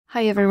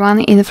Hi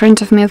everyone, in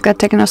front of me I've got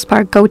Tecno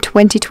Spark Go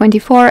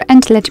 2024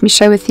 and let me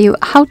share with you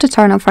how to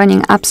turn off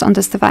running apps on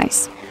this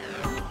device.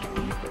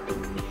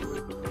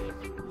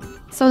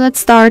 So let's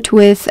start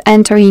with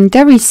entering the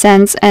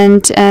recents,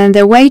 and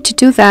the way to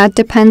do that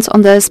depends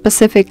on the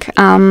specific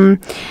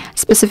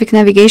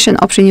navigation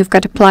option you've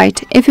got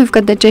applied. If you've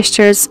got the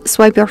gestures,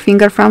 swipe your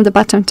finger from the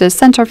bottom to the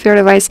center of your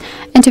device,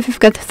 and if you've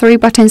got 3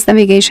 buttons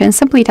navigation,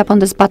 simply tap on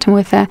this button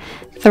with a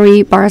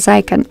 3 bars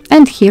icon,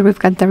 and here we've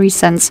got the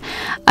recents.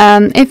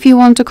 If you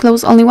want to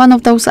close only one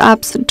of those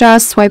apps,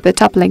 just swipe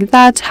it up like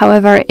that.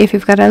 However, if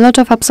you've got a lot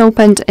of apps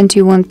opened and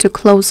you want to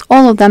close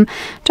all of them,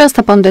 just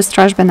tap on this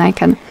trash bin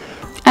icon.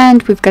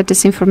 And we've got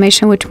this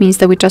information, which means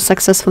that we just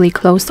successfully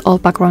closed all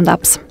background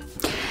apps.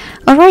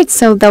 Alright,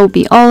 so that will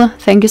be all.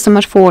 Thank you so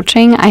much for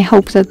watching. I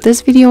hope that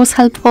this video was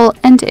helpful,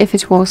 and if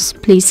it was,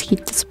 please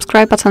hit the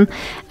subscribe button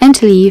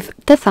and leave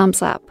the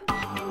thumbs up.